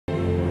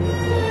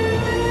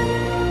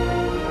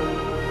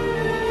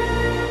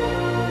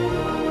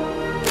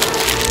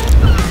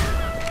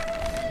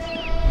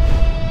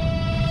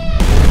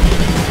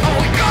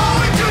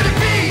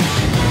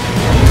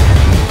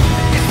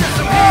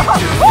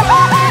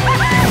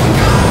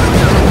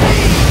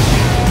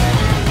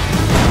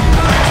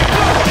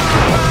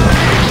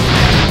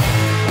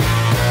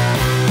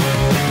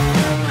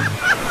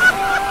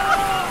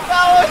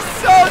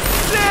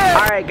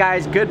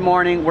guys, good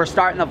morning. We're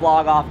starting the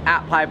vlog off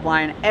at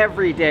Pipeline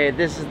every day.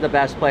 This is the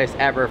best place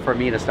ever for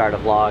me to start a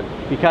vlog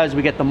because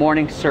we get the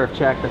morning surf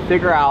check to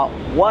figure out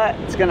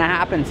what's gonna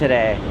happen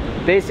today.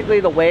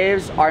 Basically, the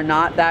waves are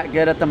not that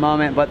good at the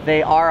moment, but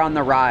they are on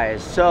the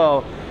rise.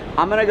 So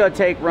I'm gonna go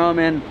take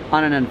Roman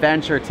on an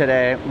adventure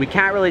today. We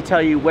can't really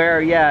tell you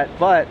where yet,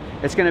 but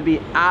it's gonna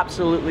be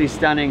absolutely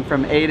stunning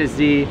from A to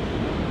Z.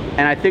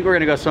 And I think we're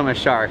gonna go swim with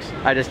sharks.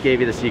 I just gave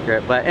you the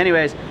secret. But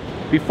anyways,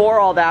 before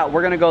all that,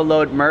 we're gonna go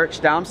load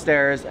merch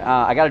downstairs.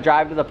 I gotta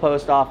drive to the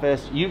post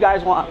office. You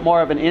guys want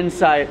more of an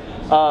insight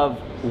of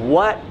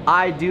what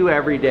I do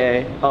every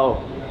day.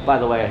 Oh, by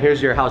the way,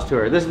 here's your house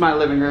tour. This is my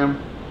living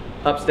room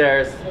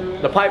upstairs,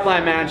 the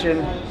Pipeline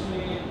Mansion.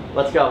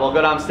 Let's go, we'll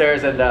go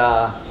downstairs and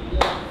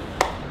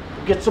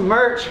get some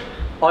merch.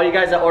 All you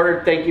guys that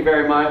ordered, thank you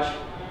very much.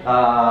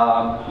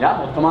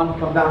 Yeah, well,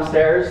 come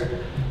downstairs.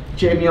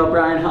 Jamie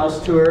O'Brien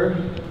house tour.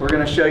 We're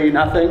gonna show you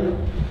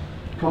nothing.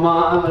 Come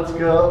on, let's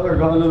go. We're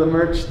going to the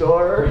merch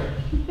store.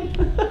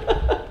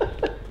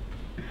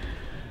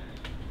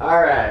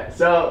 All right,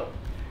 so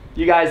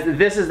you guys,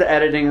 this is the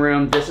editing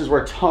room. This is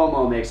where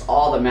Tomo makes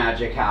all the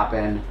magic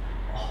happen.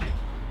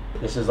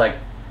 This is like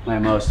my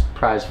most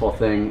prizeful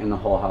thing in the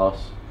whole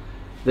house.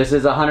 This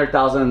is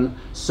 100,000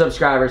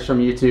 subscribers from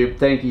YouTube.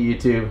 Thank you,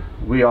 YouTube.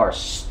 We are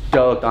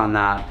stoked on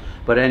that.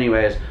 But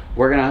anyways,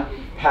 we're gonna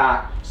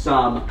pack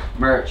some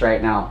merch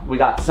right now. We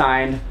got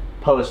signed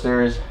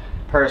posters.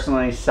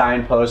 Personally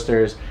signed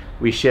posters.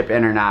 We ship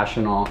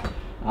international.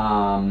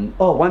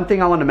 Oh, one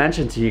thing I want to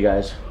mention to you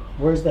guys.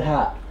 Where's the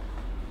hat?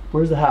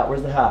 Where's the hat?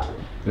 Where's the hat?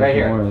 Right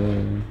here.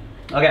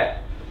 Okay,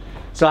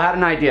 so I had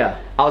an idea.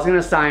 I was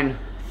gonna sign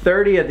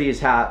 30 of these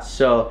hats,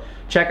 so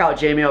check out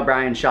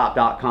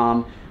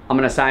jamieobrienshop.com. I'm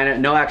gonna sign it,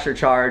 no extra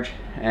charge,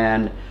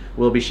 and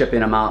we'll be shipping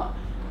them out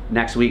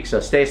next week. So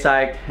stay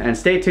psyched and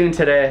stay tuned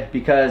today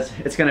because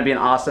it's gonna be an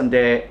awesome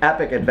day.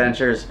 Epic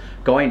adventures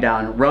going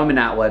down. Roman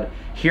Atwood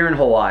here in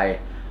Hawaii.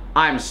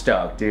 I'm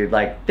stoked, dude.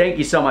 Like, thank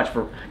you so much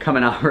for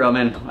coming out,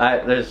 Roman.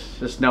 There's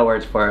just no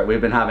words for it.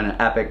 We've been having an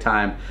epic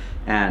time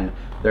and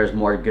there's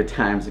more good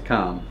times to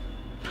come.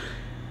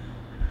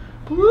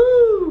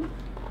 Woo!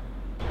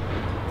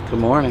 Good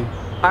morning.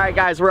 All right,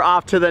 guys, we're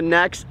off to the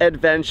next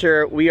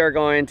adventure. We are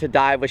going to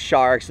dive with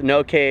sharks,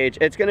 no cage.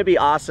 It's gonna be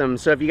awesome.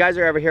 So if you guys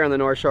are ever here on the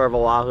North Shore of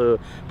Oahu,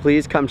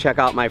 please come check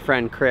out my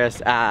friend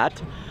Chris at,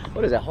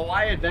 what is it,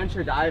 Hawaii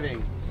Adventure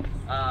Diving.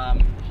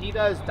 He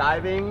does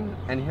diving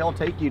and he'll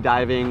take you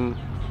diving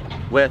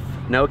with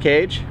no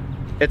cage.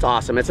 It's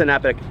awesome. It's an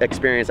epic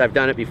experience. I've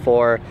done it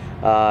before.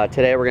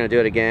 Today we're gonna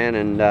do it again,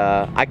 and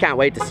I can't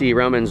wait to see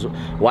Roman's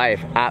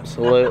wife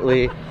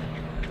absolutely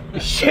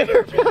shit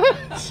her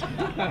pants.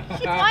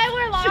 That's why I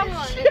wear long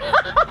ones.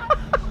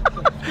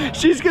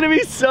 She's gonna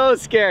be so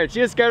scared. She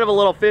was scared of a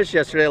little fish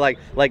yesterday,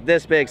 like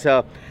this big.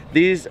 So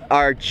these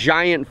are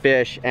giant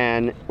fish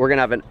and we're gonna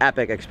have an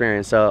epic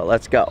experience. So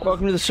let's go.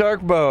 Welcome to the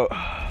shark boat.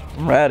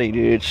 I'm ready,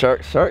 dude.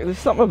 Shark. There's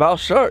something about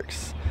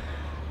sharks.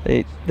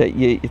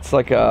 It's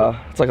like a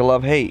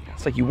love-hate.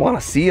 It's like you want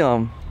to see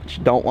them, but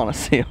you don't want to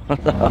see them.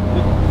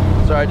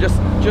 Sorry, just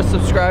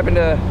subscribing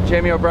to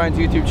Jamie O'Brien's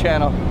YouTube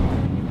channel.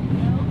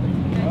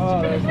 Oh,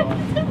 there's one.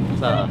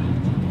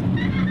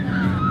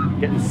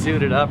 Getting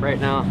suited up right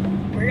now.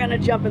 We're gonna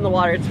jump in the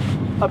water. It's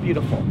a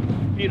beautiful,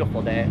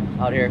 beautiful day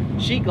out here.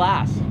 Sheet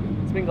glass.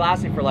 It's been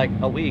glassy for like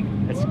a week.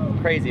 It's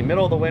crazy.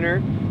 Middle of the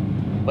winter,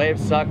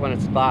 waves suck when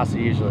it's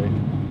glassy usually.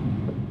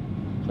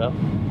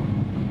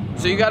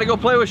 So you gotta go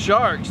play with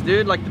sharks,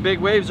 dude. Like, the big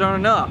waves aren't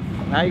enough.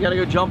 Now you gotta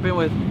go jump in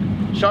with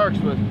sharks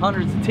with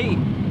hundreds of teeth.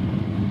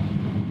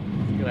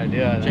 Good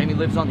idea. Jamie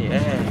lives on the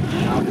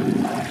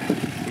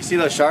edge. You see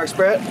those sharks,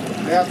 Brett?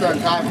 We have to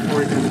untie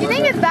before we can swim. You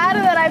think it's bad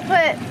that I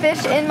put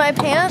fish in my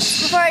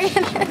pants before I get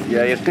in?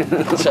 Yeah,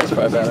 that's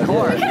probably bad. I've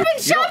been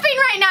shopping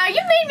right now.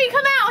 You made me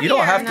come out You here.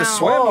 don't have to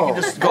swim. You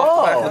can just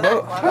go back to the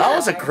boat. That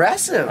was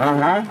aggressive.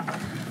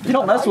 You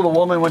don't mess with a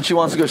woman when she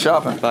wants to go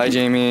shopping. Bye,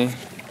 Jamie.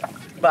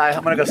 Bye.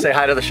 I'm gonna go say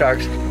hi to the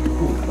sharks.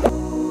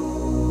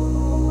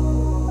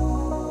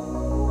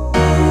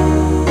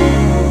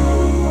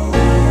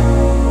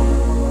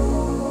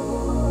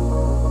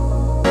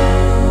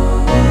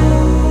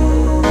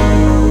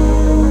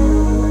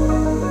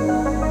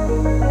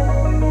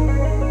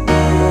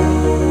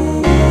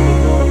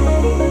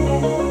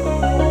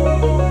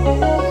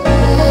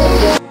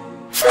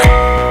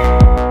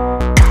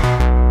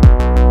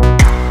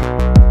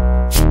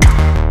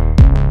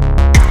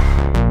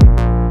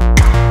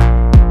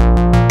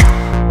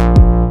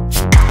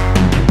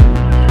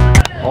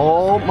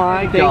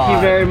 Thank you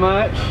very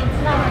much.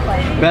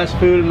 Best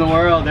food in the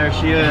world. There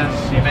she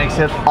is. She makes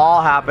it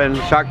all happen.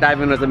 Shark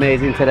diving was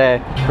amazing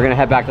today. We're gonna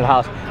head back to the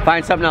house.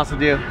 Find something else to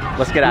do.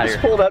 Let's get out of here.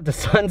 We just pulled up to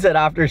Sunset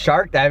after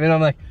shark diving.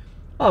 I'm like,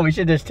 oh, we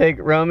should just take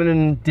Roman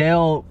and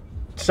Dale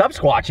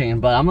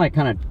Supsquatching. But I'm like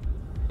I'm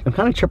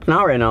kind of tripping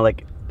out right now.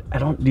 Like,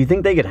 do you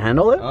think they could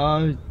handle it?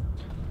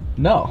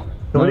 No.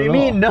 What do you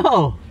mean,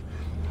 no?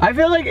 I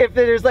feel like if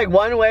there's like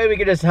one way we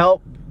could just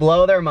help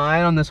blow their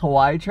mind on this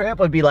Hawaii trip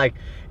would be like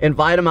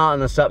invite them out in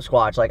the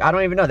Supsquatch. Like I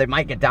don't even know, they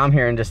might get down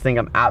here and just think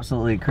I'm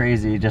absolutely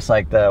crazy, just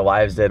like the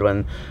wives did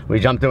when we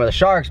jumped in with the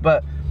sharks.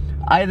 But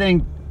I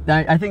think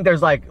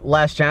there's like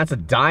less chance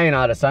of dying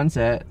out of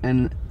Sunset,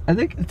 and I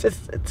think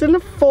it's in the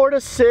 4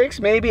 to 6,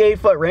 maybe 8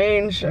 foot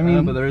range. I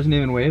mean, but there isn't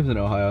even waves in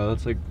Ohio.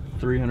 That's like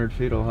 300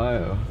 feet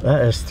Ohio.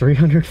 That is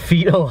 300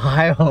 feet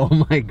Ohio.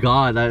 Oh my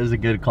God, that is a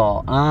good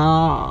call.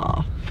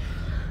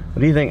 What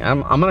do you think?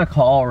 I'm gonna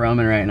call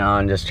Roman right now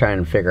and just try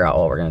and figure out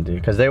what we're gonna do,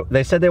 because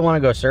they said they want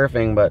to go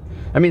surfing, but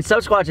I mean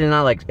Supsquatching is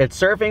not like, it's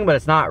surfing, but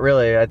it's not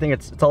really. I think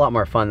it's a lot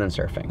more fun than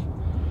surfing.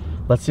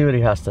 Let's see what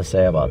he has to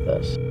say about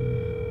this.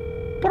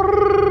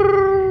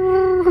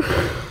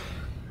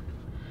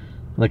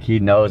 Look, he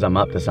knows I'm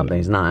up to something.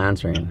 He's not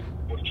answering.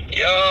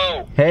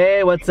 Yo!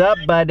 Hey, what's up,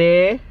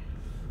 buddy?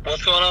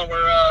 What's going on?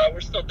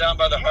 We're still down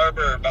by the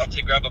harbor, about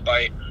to grab a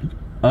bite.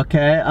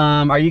 Okay.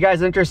 Are you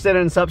guys interested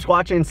in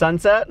Supsquatching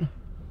Sunset?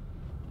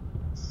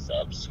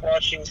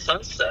 Supsquatching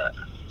Sunset?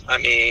 I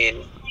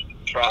mean,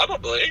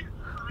 probably.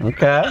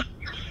 Okay.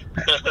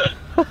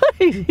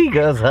 He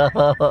goes,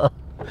 oh.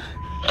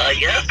 I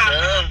guess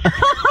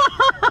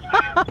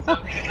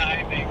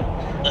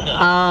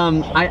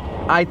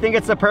I think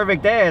it's the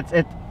perfect day.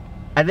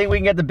 I think we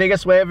can get the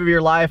biggest wave of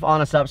your life on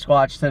a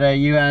Supsquatch today,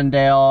 you and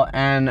Dale,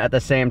 and at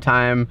the same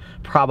time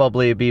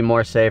probably be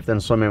more safe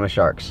than swimming with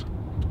sharks.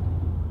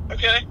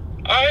 Okay.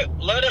 Alright,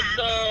 let us,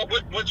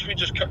 what should we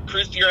just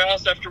cruise to your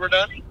house after we're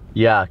done?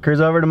 Yeah,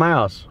 cruise over to my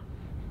house.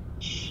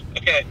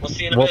 Okay, we'll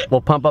see you in a bit.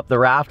 We'll pump up the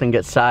raft and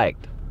get psyched.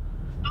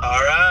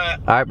 Alright.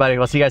 Alright, buddy,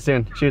 we'll see you guys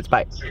soon. Shoots,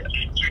 bye.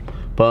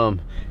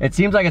 Boom. It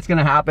seems like it's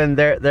gonna happen.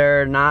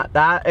 They're not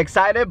that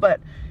excited,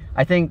 but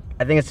I think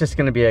it's just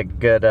gonna be a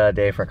good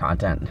day for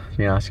content.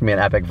 You know, it's gonna be an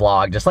epic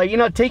vlog. Just like, you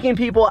know, taking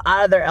people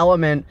out of their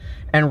element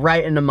and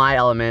right into my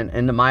element,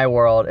 into my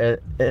world.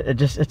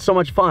 It's so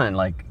much fun.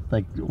 Like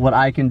what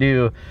I can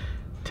do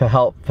to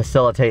help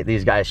facilitate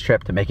these guys'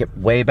 trip to make it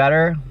way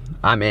better.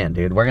 I'm in,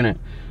 dude. I'm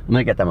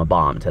gonna get them a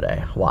bomb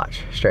today.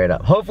 Watch, straight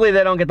up. Hopefully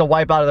they don't get the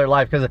wipe out of their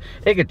life, because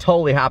it could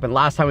totally happen.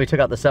 Last time we took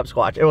out the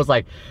Supsquatch, it was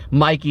like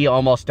Mikey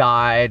almost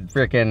died.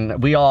 Freaking,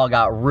 we all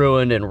got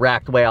ruined and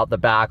wrecked way out the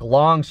back.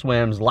 Long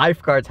swims,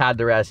 lifeguards had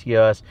to rescue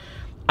us.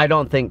 I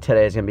don't think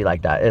today's gonna be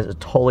like that. It's a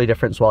totally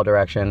different swell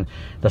direction.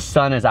 The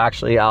sun is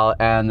actually out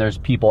and there's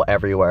people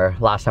everywhere.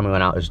 Last time we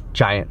went out, it was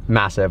giant,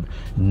 massive.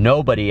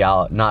 Nobody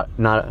out,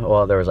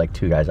 well, there was like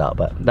 2 guys out,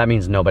 but that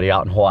means nobody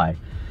out in Hawaii.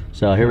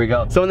 So here we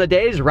go. So when the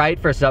day is right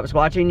for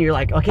Supsquatching, you're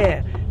like,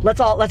 okay, let's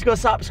go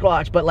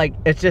Supsquatch, but like,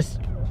 it's just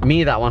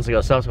me that wants to go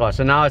Supsquatch.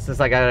 So now it's just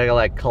like, I gotta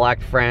like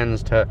collect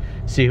friends to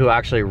see who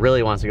actually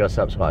really wants to go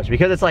Supsquatch,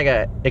 because it's like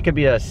it could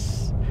be a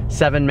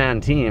 7-man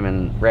team,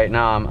 and right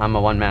now I'm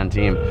a 1-man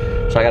team.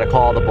 So I gotta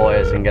call the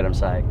boys and get them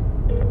psyched.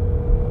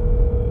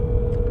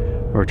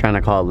 We're trying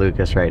to call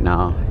Lucas right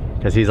now,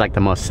 because he's like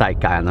the most psyched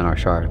guy on the North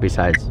Shore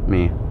besides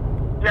me.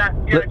 Yeah,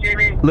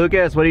 Jamie.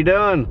 Lucas, what are you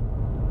doing?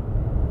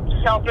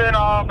 Just helping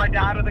my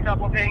dad with a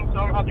couple of things, so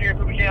I'm up here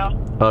for Miguel.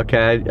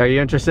 Okay, are you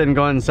interested in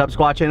going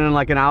Supsquatching in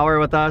like an hour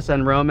with us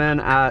and Roman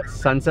at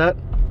sunset?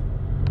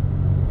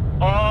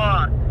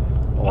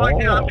 Well,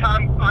 dude,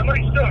 I'm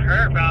like still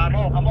hurt, man.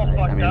 I'm all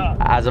fucked up.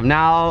 As of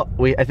now,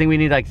 I think we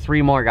need like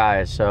 3 more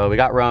guys. So we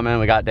got Roman,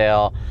 we got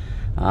Dale,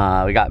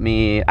 we got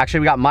me. Actually,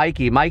 we got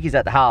Mikey. Mikey's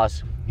at the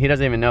house. He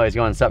doesn't even know he's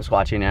going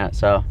Supsquatching yet.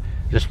 So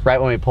just right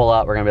when we pull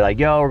up, we're gonna be like,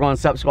 yo, we're going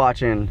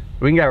Supsquatching.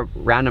 We can get a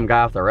random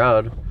guy off the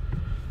road.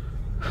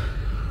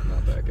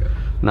 Not that guy.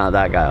 Not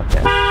that guy,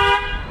 okay.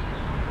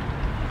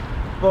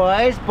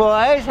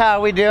 Boys, how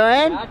we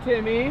doing? Yeah,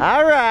 Timmy.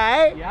 All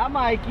right. Yeah,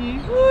 Mikey.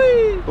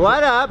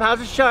 What up? How's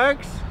the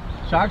sharks?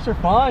 Sharks are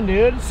fun,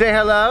 dude. Say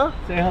hello.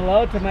 Say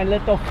hello to my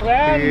little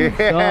friend.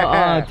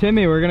 Yeah. So,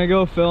 Timmy, we're gonna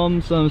go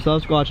film some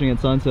Supsquatching at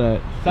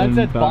sunset.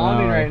 Sunset's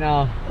bombing right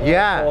now.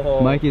 Yeah.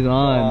 Mikey's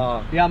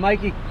on. Yeah,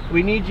 Mikey,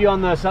 we need you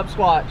on the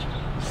Supsquatch.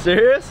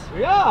 Serious?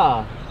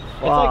 Yeah.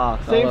 It's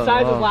like same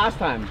size as last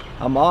time.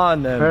 I'm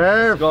on then.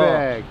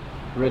 Perfect.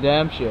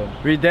 Redemption.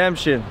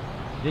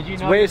 Did you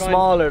know It's way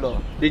smaller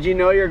though. Did you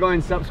know you're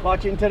going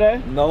Supsquatching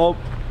today? Nope.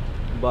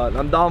 But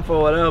I'm down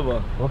for whatever.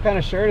 What kind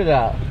of shirt is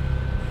that?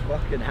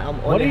 Fucking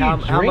ham. What are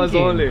you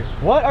drinking? Only.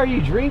 What are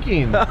you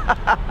drinking?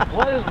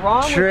 What is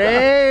wrong with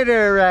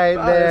Trader right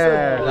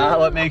there. Is that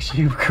what makes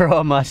you grow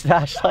a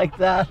mustache like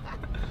that?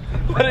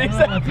 What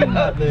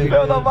exactly?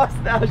 Grow the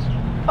mustache.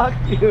 Fuck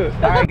you.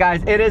 All right,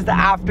 guys, it is the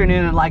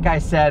afternoon, and like I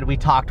said, we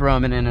talked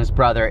Roman and his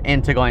brother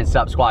into going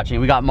Supsquatching.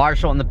 We got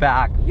Marshall in the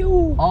back.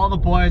 All the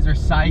boys are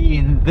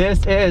psyching.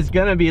 This is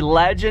gonna be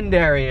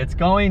legendary. It's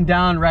going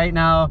down right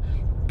now.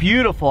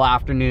 Beautiful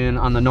afternoon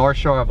on the North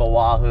Shore of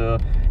Oahu.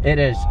 It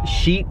is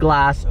sheet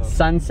glass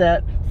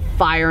sunset,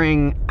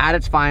 firing at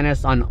its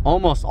finest on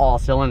almost all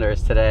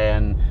cylinders today,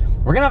 and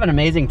we're gonna have an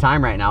amazing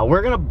time right now.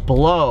 We're gonna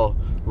blow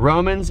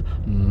Roman's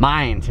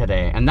mind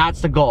today, and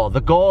that's the goal.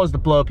 The goal is to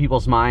blow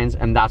people's minds,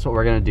 and that's what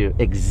we're gonna do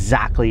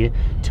exactly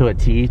to a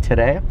T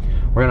today.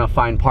 We're gonna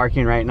find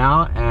parking right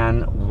now,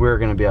 and we're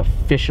gonna be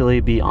officially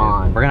be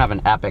on. We're gonna have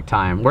an epic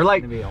time. We're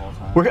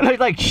gonna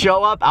like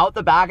show up out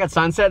the back at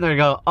sunset, and they're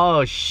gonna go,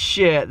 oh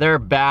shit, they're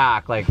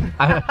back. Like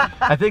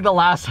I think the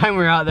last time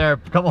we were out there, a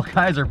couple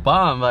guys are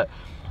bummed, but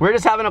we're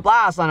just having a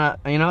blast on a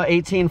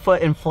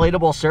 18-foot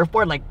inflatable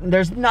surfboard. Like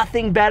there's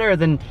nothing better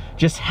than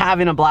just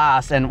having a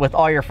blast, and with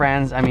all your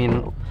friends. I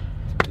mean,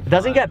 it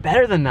doesn't get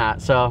better than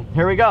that. So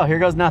here we go. Here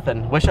goes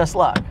nothing. Wish us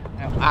luck.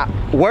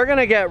 We're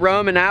gonna get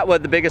Rome and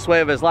Atwood the biggest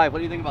wave of his life. What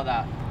do you think about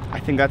that? I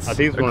think that's I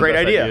think it's a one great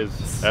of the best idea.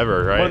 ideas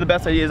ever, right? One of the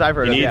best ideas I've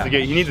heard He of. needs to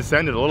get. He needs to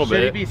send it a little Should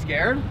bit. he be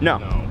scared? No.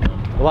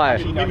 Why?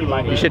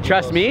 You should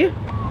trust me?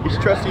 He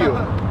should trust you.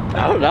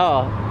 I don't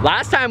know.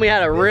 Last time we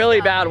had a really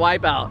bad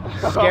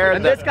wipeout. Scared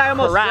And this guy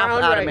almost crap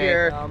drowned out of right me.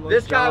 here.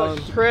 This guy was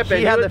tripping.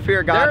 He had the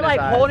fear of God They're in his like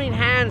eyes. holding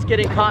hands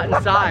getting caught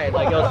inside.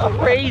 Like it was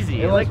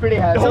crazy. It was pretty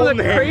heavy. Some of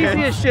the Holding hands.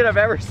 craziest shit I've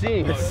ever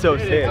seen. It's so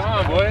sick. It's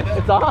on, boy.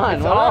 It's on.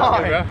 It's What up?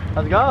 on.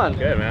 How's it going?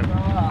 Good, man.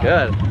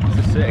 Good.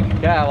 This is sick.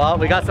 Yeah, well,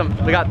 we got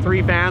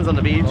 3 fans on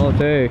the beach. All it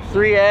takes.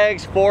 3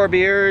 eggs, 4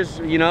 beers.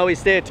 You know, we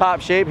stay at top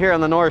shape here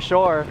on the North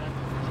Shore.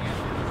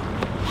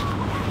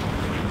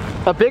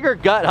 A bigger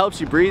gut helps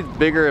you breathe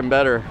bigger and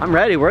better. I'm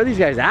ready. Where are these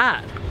guys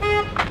at?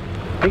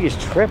 I think he's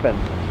tripping.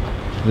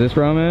 Is this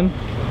Roman?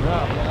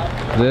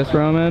 No. Is this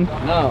Roman?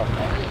 No.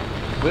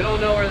 We don't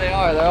know where they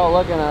are. They're all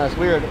looking at us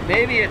weird.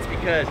 Maybe it's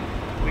because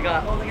we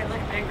got, oh, look at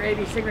Ben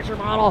Gravy's signature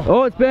model.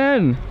 Oh, it's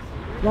Ben!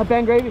 Is that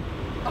Ben Gravy?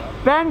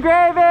 Ben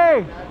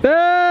Gravy!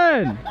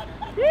 Ben!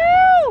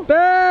 Woo!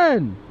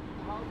 Ben!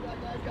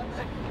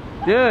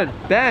 Dude,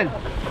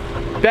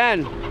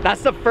 Ben,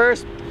 that's the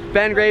first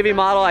Ben Gravy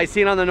model I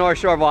seen on the North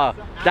Shore. Wow,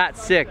 that's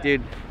sick,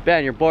 dude.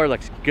 Ben, your board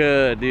looks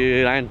good,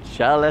 dude. I'm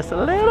jealous a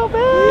little bit.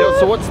 Yo,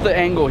 so what's the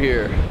angle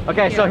here?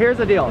 Okay, so here's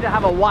the deal. You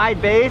have a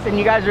wide base, and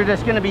you guys are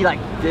just gonna be like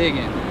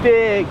Digging.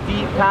 big,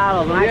 deep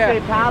paddles. When I say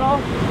paddle,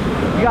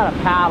 you gotta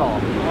paddle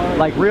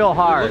like real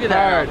hard. Look at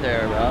that right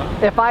there,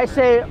 bro. If I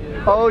say,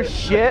 oh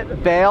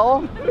shit,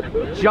 bail,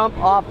 jump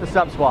off the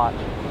Supsquatch.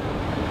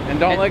 And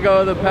don't let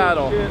go of the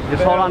paddle.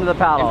 Just hold on to the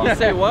paddle. You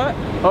say what?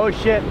 Oh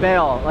shit,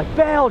 bail. Like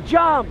bail,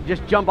 jump.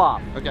 Just jump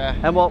off. Okay.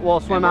 And we'll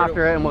swim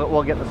after it, and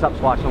we'll get the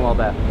Supsquatch in a little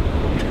bit.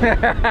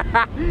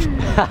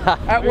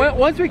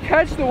 Once we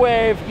catch the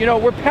wave, you know,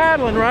 we're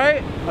paddling,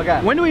 right?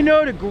 Okay. When do we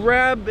know to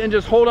grab and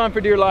just hold on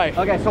for dear life?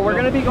 Okay, so we're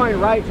gonna be going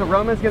right. So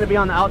Roman's gonna be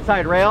on the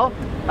outside rail.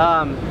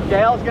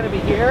 Dale's gonna be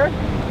here.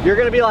 You're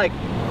gonna be like,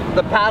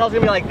 the paddle's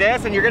gonna be like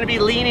this, and you're gonna be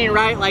leaning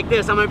right like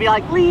this. I'm gonna be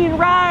like, lean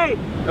right.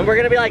 And we're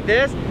gonna be like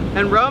this.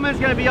 And Roman's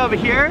gonna be over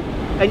here.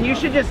 And you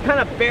should just kind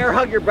of bear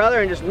hug your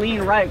brother and just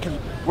lean right, because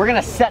we're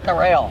gonna set the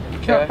rail.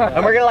 Okay.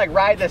 And we're gonna like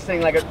ride this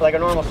thing like a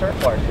normal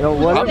surfboard.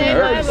 I'm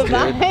nervous, dude.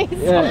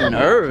 I'm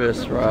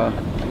nervous, bro.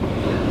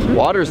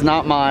 Water's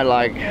not my,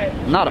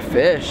 not a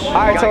fish. All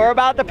right, so we're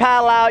about to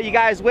paddle out. You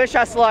guys wish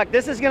us luck.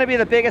 This is gonna be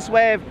the biggest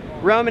wave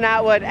Roman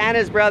Atwood and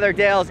his brother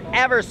Dale's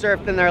ever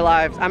surfed in their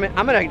lives. I mean,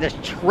 I'm gonna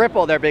just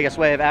triple their biggest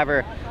wave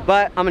ever,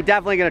 but I'm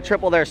definitely gonna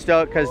triple their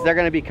stoke, because they're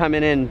gonna be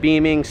coming in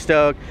beaming,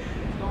 stoked.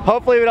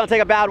 Hopefully we don't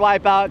take a bad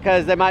wipe out,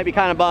 because they might be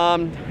kind of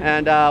bummed,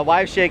 and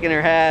wife's shaking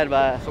her head,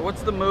 but So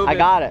what's the move? I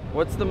got it.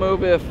 What's the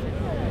move if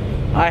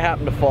I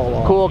happen to fall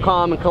off? Cool,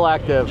 calm, and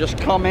collective. Just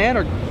come in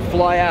or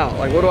fly out?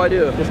 Like, what do I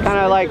do? Just kind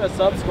of like, a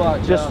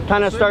Supsquatch. just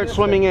kind of start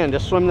swimming in.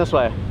 Just swim this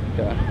way.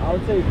 Okay.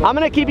 I'm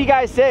gonna keep you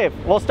guys safe.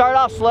 We'll start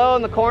off slow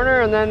in the corner,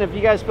 and then if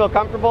you guys feel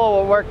comfortable,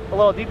 we'll work a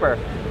little deeper.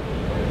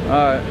 All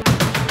right.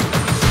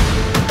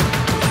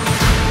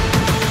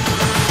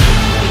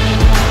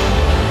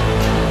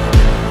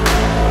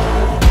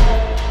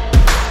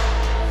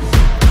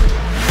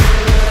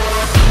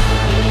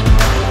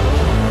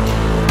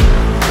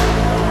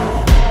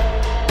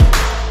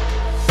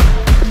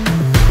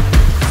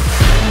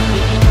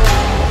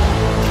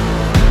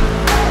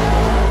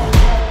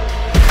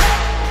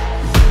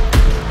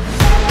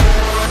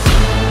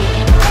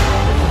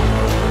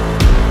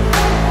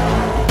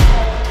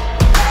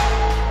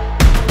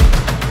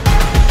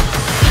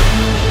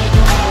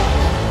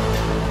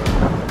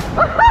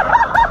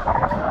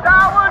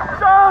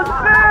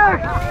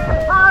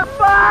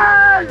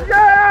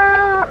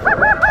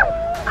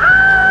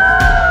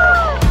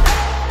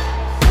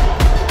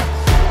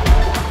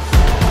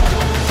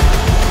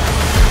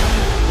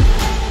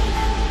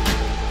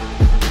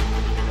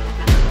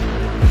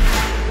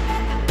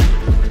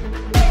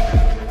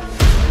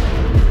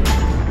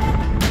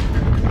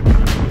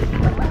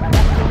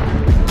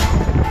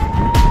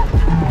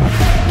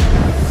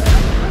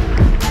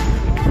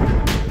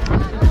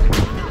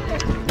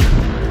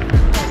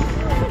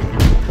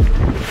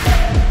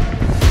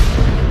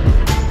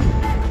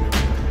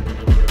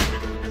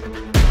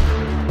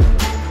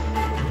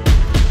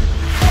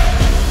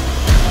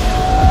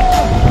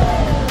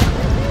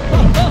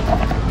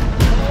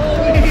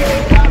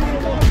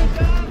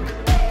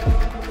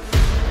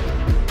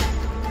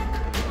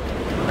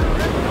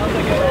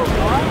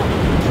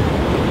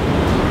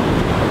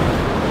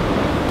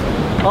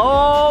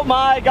 Oh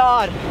my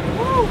God.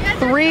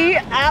 3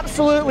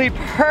 absolutely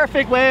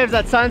perfect waves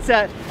at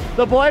sunset.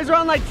 The boys are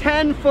on like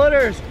 10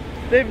 footers.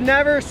 They've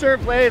never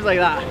surfed waves like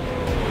that.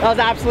 That was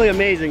absolutely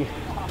amazing.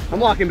 I'm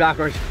walking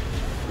backwards.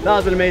 That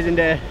was an amazing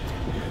day.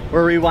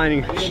 We're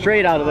rewinding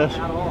straight out of this.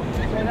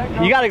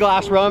 You gotta go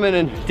ask Roman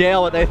and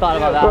Dale what they thought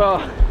about that. Bro,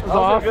 it was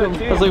awesome.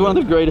 It was like one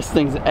of the greatest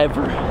things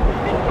ever.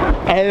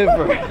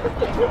 Ever.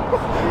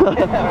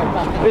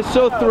 It's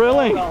so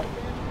thrilling.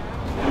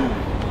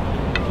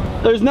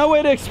 There's no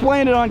way to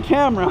explain it on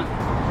camera.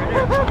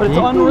 But it's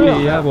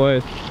unreal. Yeah,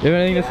 boys. You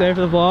have anything to say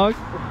for the vlog?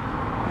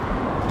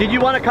 Did you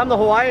want to come to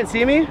Hawaii and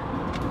see me? You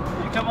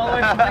come all the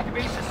way from Lake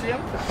Beach to see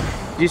him?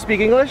 Do you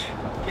speak English?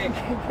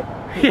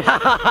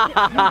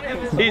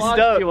 He's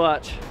stoked. You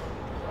watch.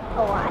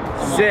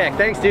 Sick.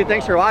 Thanks, dude.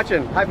 Thanks for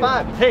watching. High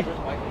five. Hey,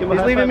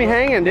 he's leaving me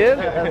hanging, dude.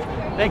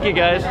 Thank you,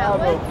 guys.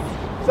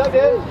 What's up,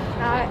 dude?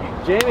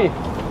 Jamie.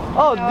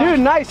 Oh, dude,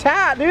 nice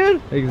hat,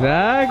 dude.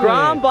 Exactly.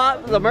 Grom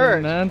bought the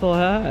merch. Mental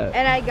hat.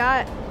 And I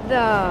got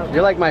the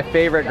You're like my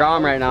favorite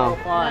Grom right now.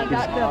 I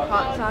got the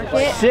pop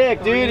socket.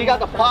 Sick, dude. You got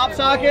the pop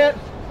socket?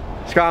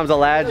 Scrom's a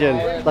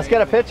legend. Let's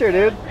get a picture,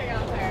 dude.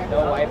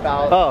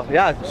 Oh,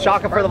 yeah.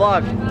 Shaka for the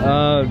vlog.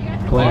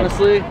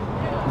 Honestly,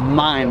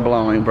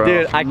 mind-blowing, bro.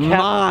 Dude, I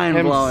kept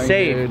him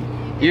safe.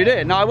 Dude. You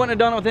did. No, I wouldn't have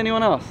done it with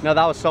anyone else. No,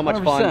 that was so much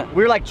 100%. fun.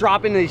 We were like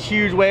dropping these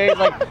huge waves.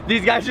 Like,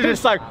 these guys are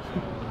just like...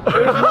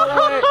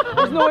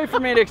 There's no way for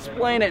me to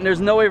explain it, and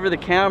there's no way for the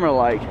camera to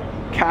like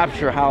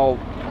capture how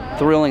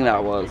thrilling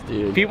that was,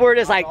 dude. People were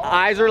just like,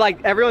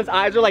 everyone's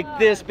eyes are like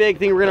this big,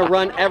 think we're gonna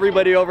run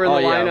everybody over in the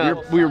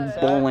lineup. We were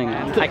bowling.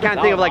 I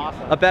can't think of like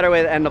a better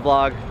way to end the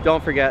vlog.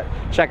 Don't forget,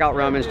 check out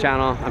Roman's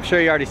channel. I'm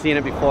sure you already seen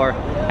it before.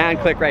 And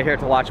click right here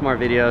to watch more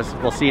videos.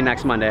 We'll see you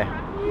next Monday.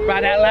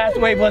 Bro, that last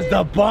wave was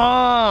the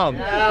bomb.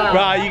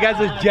 Bro, you guys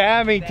was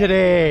jamming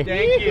today.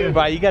 Thank you.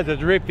 Bro, you guys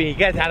was ripping. You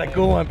guys had a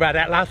good one, bro.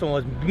 That last one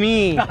was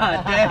mean. All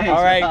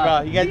right,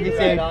 bro. You guys be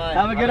safe.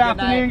 Have a good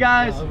afternoon,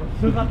 guys.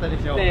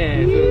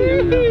 Jamie,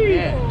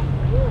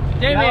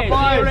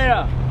 see you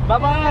later.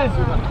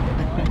 Bye-bye.